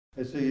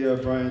I see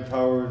Brian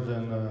Towers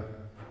and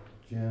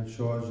Jan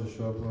Shaw just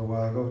showed up a little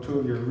while ago. Two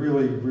of you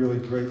really, really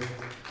great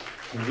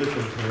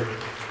musicians here.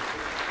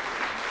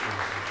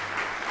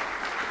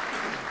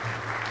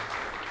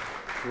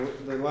 Well,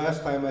 the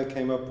last time I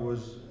came up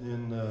was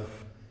in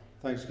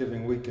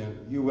Thanksgiving weekend,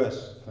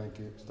 U.S.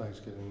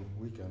 Thanksgiving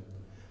weekend.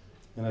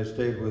 And I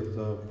stayed with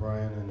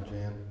Brian and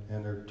Jan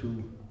and their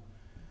two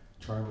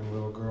charming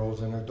little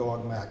girls and their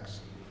dog Max.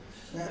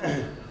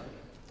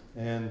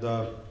 And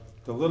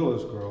the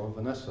littlest girl,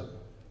 Vanessa,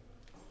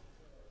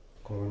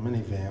 called a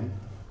minivan.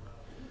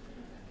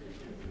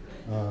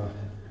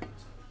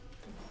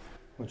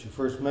 When she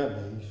first met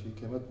me, she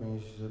came up to me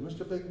and she said,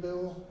 "Mr. Big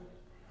Bill,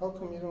 how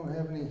come you don't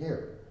have any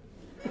hair?"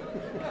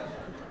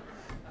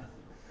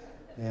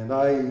 And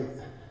I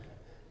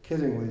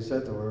kiddingly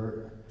said to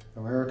her,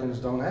 "Americans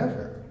don't have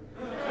hair."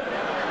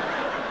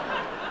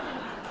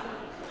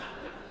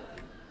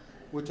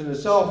 Which in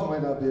itself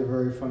might not be a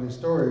very funny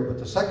story, but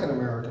the second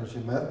American she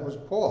met was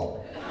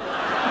Paul.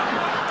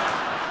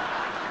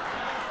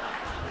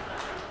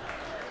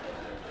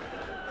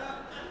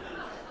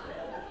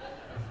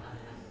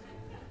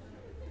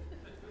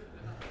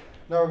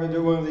 Now we're going to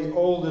do one of the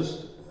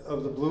oldest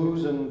of the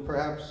blues, and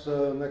perhaps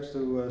next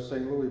to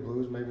St. Louis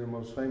blues, maybe the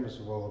most famous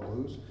of all the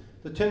blues,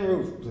 the Tin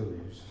Roof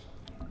Blues.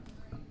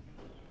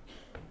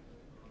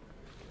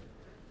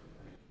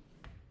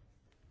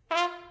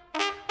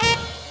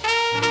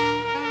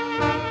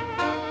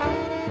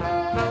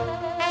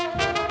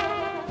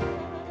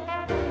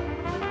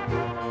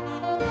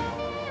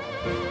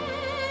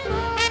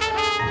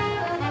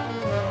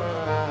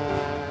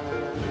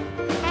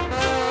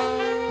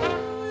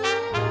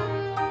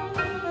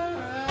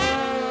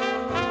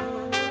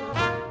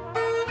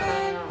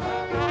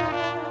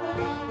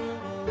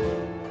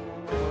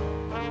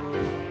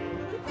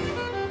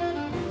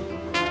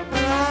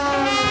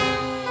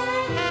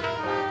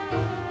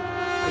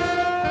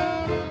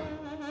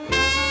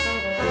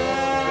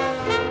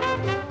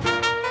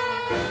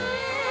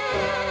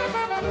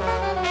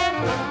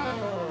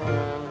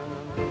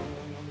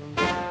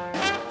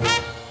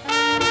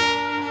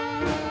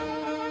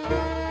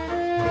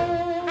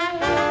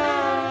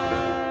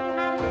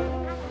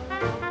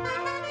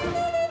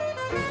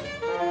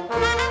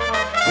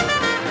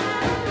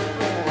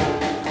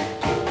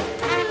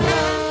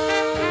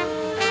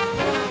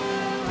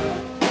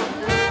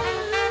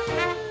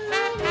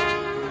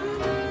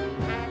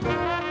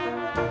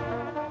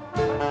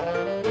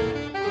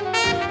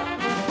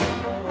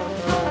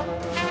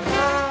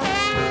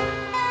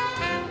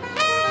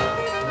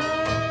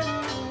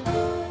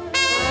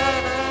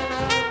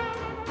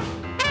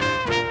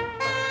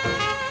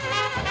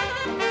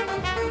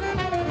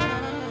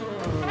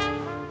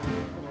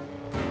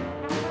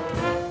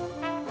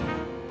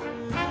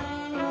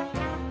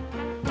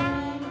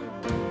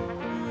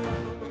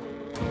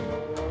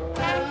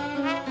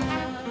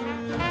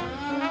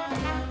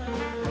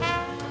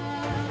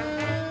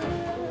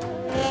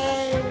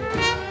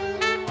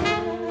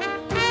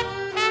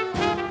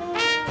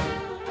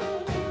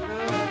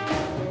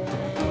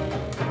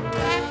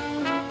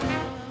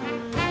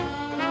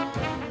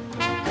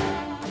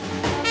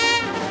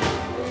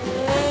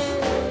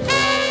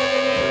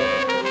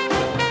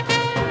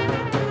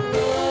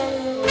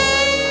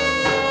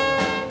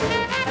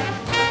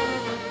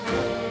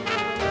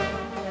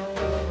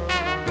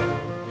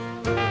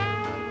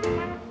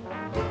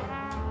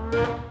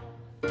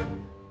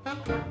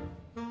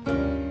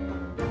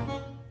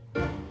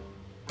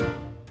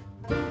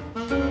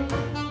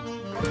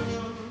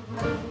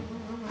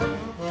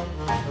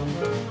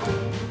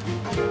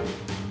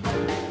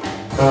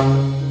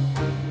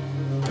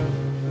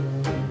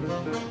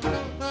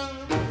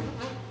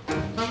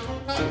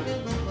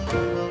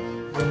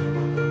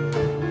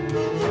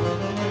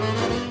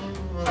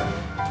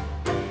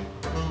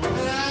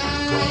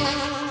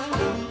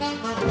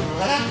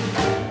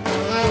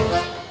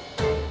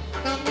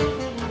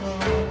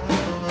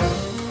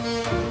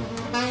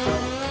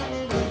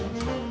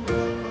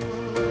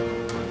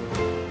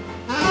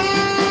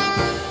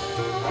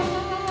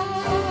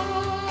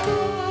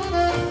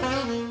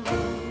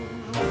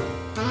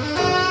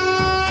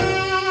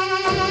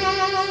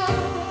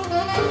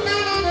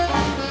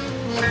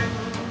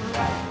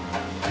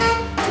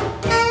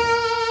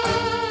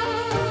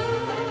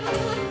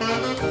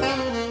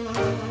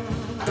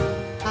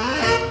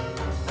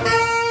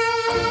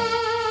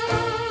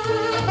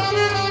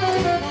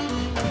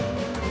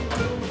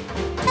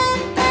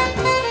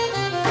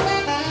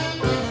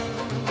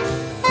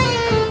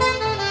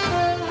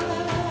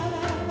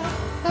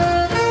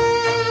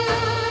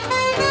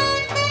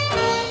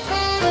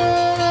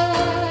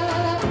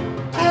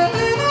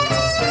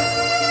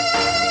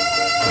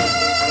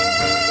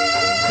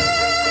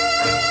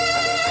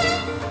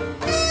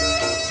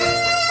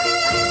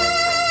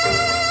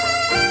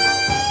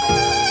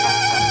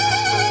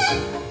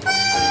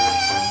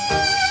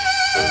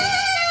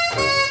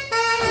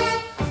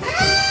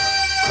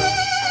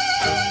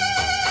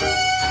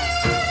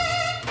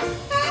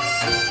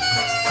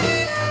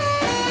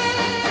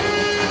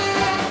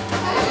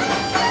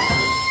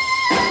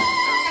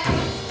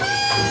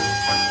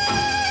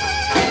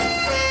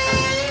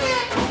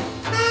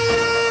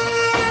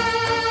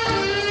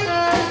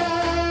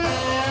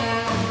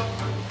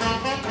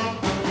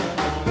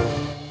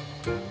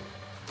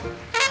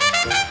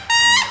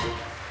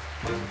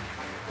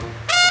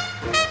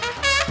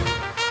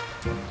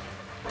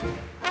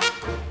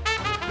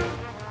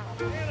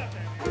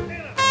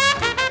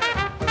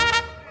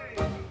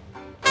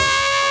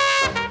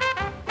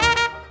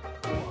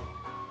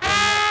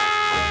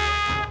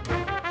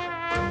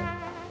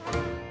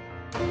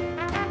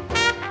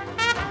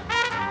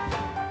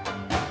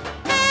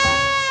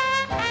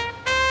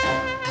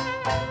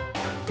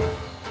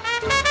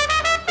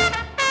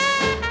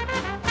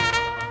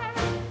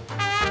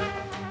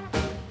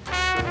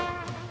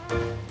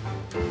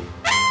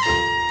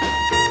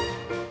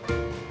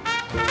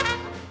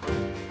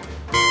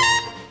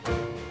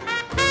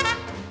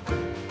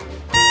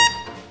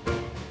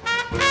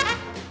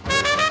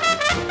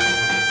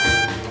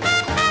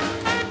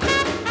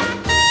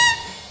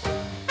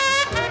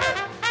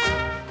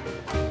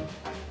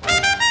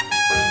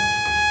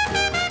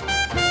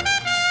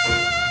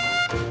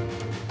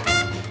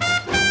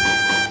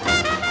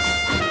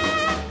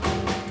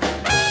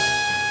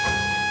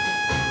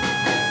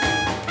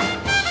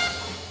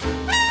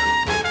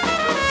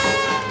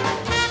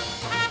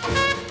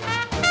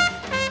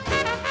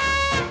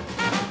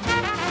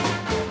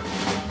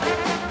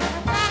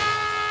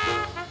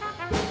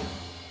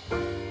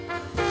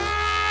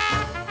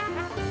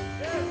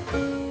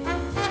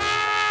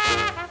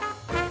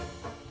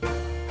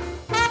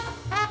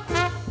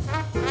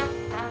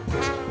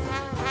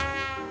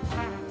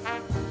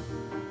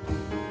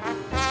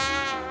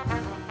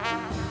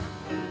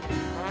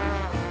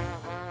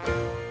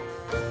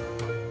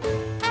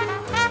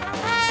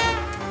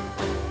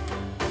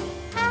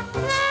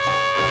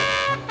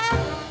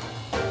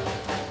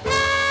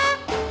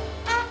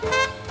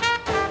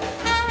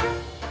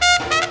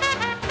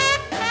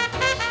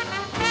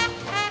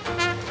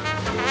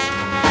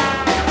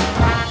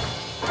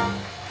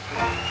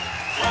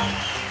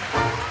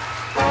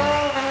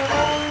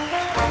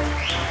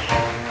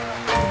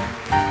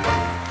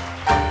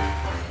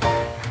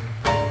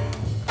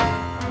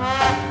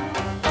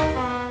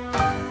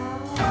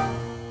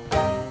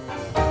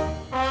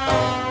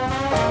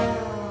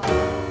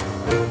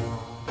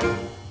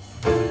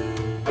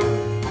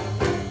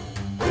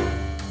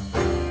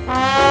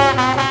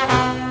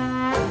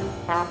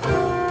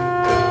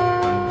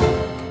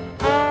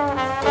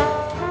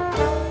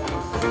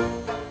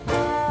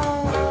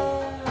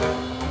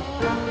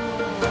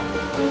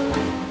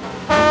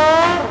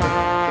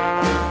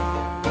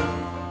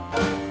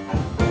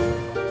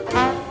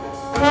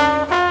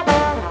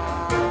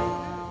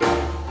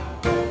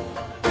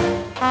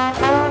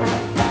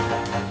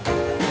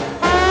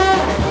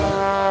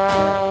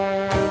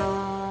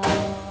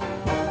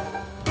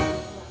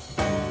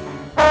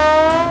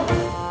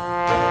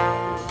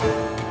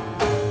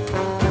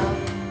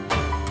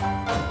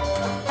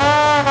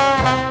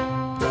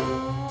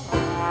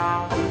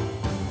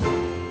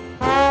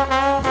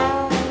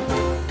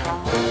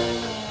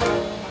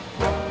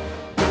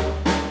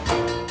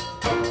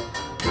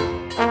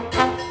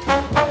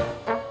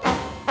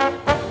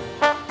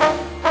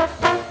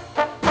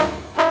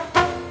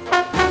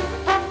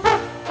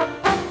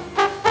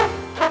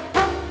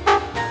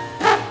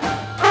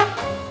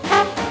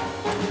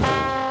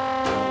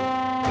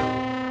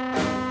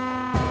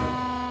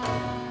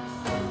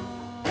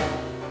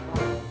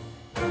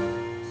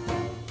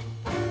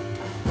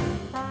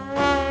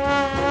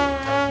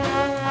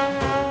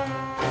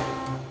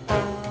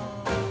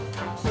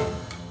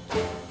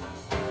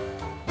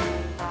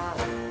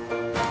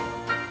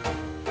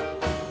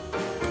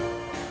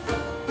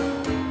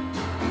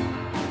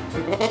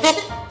 Thank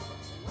you.